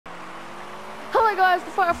Hi guys,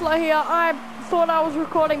 the Firefly here. I thought I was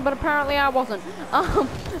recording, but apparently I wasn't.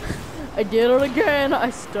 I did it again. I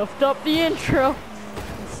stuffed up the intro.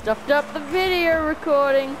 I stuffed up the video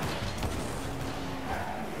recording.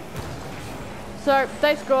 So,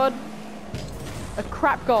 they scored a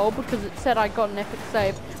crap goal because it said I got an epic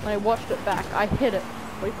save. When I watched it back, I hit it.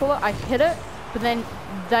 What do you call it? I hit it, but then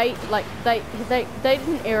they did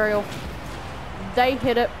an aerial. They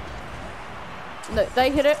hit it. No,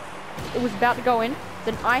 they hit it. It was about to go in.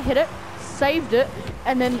 Then I hit it, saved it,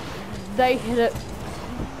 and then they hit it.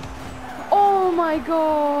 Oh my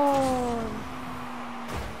god!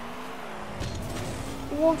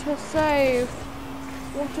 What a save!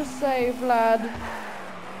 What a save, lad!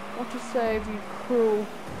 What a save, you cruel,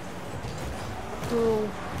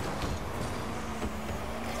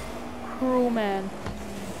 cruel man!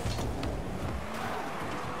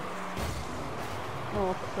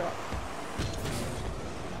 Oh crap!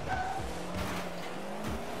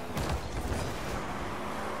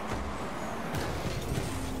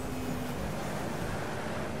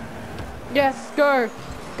 Yes, go!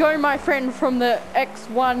 Go, my friend from the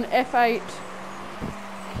X1 F8.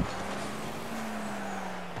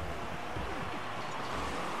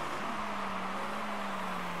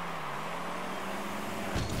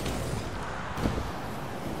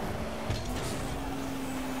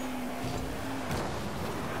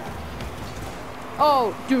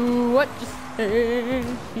 Oh, do what you say.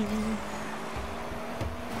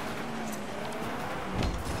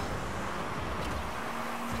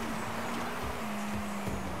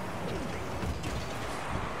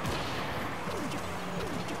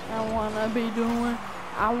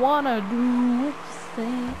 I wanna do what you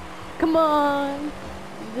say. Come on,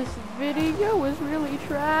 this video is really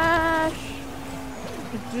trash.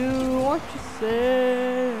 Do what you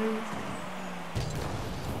say.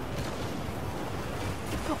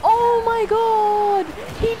 Oh my god,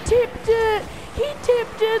 he tipped it. He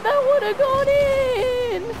tipped it. That would have gone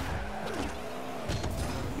in.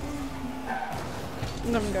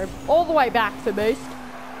 I'm gonna go all the way back for boost.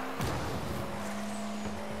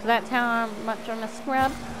 So that's how much I'm a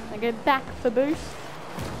scrub. I go back for boost.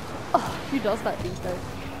 Oh, who does that these days?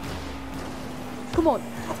 Come on.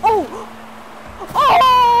 Oh!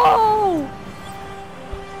 Oh!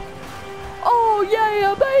 Oh,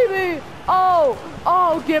 yeah, baby! Oh!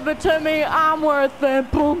 Oh, give it to me. I'm worth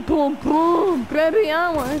it. Boom, boom, boom. Baby,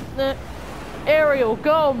 I'm worth it. Aerial,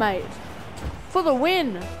 go, mate. For the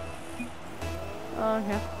win.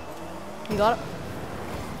 Okay. You got it?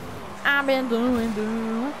 I've been doing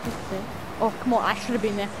what you say. Oh, come on, I should have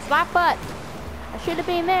been there. Slap butt! I should have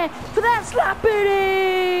been there for that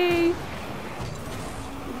slappity!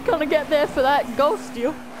 Gonna get there for that goal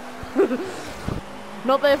steal.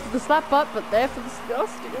 Not there for the slap butt, but there for the goal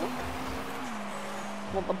steal.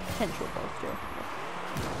 Well, the potential goal steal.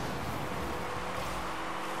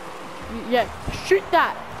 Yeah, shoot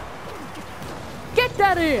that! Get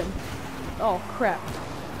that in! Oh, crap.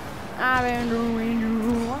 I've been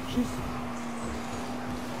doing watches.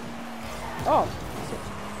 Oh,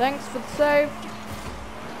 thanks for the save.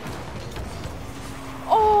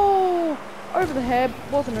 Oh, over the head,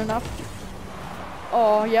 wasn't enough.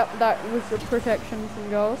 Oh, yep, that was the protection from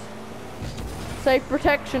goals. Safe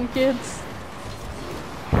protection, kids.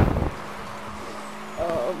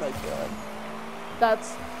 Oh my god.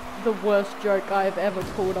 That's the worst joke I've ever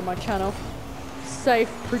pulled on my channel. Safe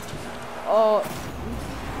protection. Oh.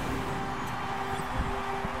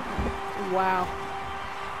 Wow.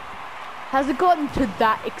 Has it gotten to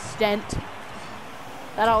that extent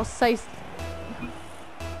that I'll say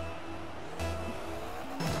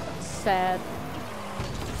sad?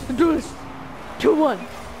 Do this. 2-1.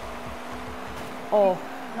 Oh,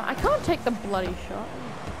 no, I can't take the bloody shot.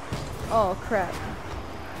 Oh crap.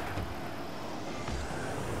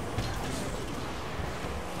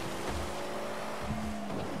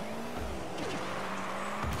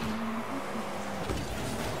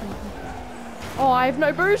 Oh, I have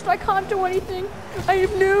no boost. I can't do anything. I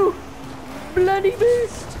have no bloody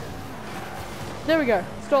boost. There we go.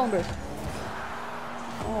 Stolen boost.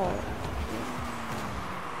 Oh.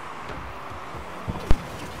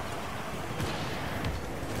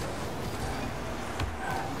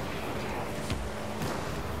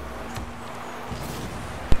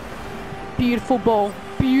 Beautiful ball.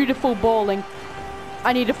 Beautiful balling.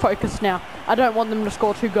 I need to focus now. I don't want them to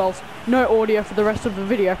score 2 goals. No audio for the rest of the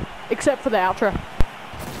video, except for the outro.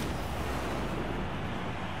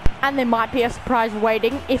 And there might be a surprise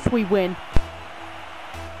waiting if we win.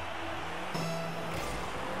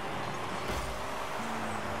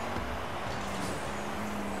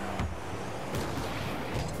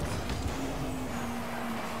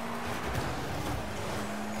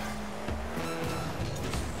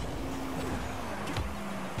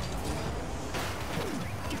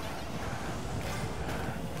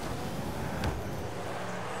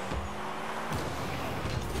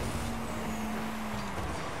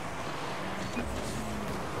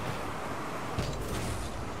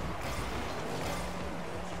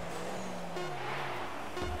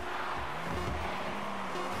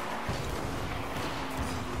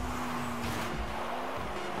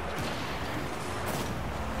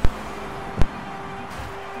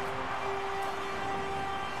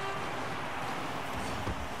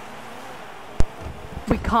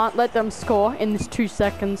 can't let them score in this 2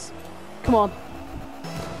 seconds. Come on.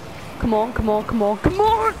 Come on, come on, come on, come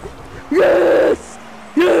on! Yes!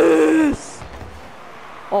 Yes!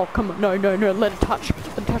 Oh, come on. No, no, no. Let it touch.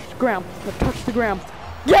 Let it touch the ground. Let it touch the ground.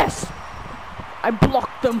 Yes! I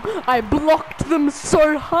blocked them. I blocked them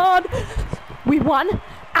so hard. We won.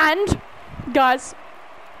 And, guys,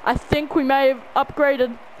 I think we may have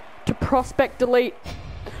upgraded to Prospect Elite.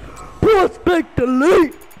 Prospect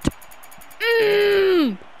Elite!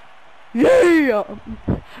 Yeah!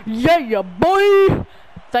 Yeah, boy!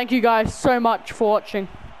 Thank you guys so much for watching.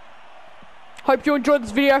 Hope you enjoyed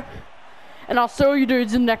this video. And I'll see you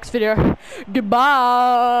dudes in the next video.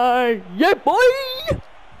 Goodbye! Yeah, boy!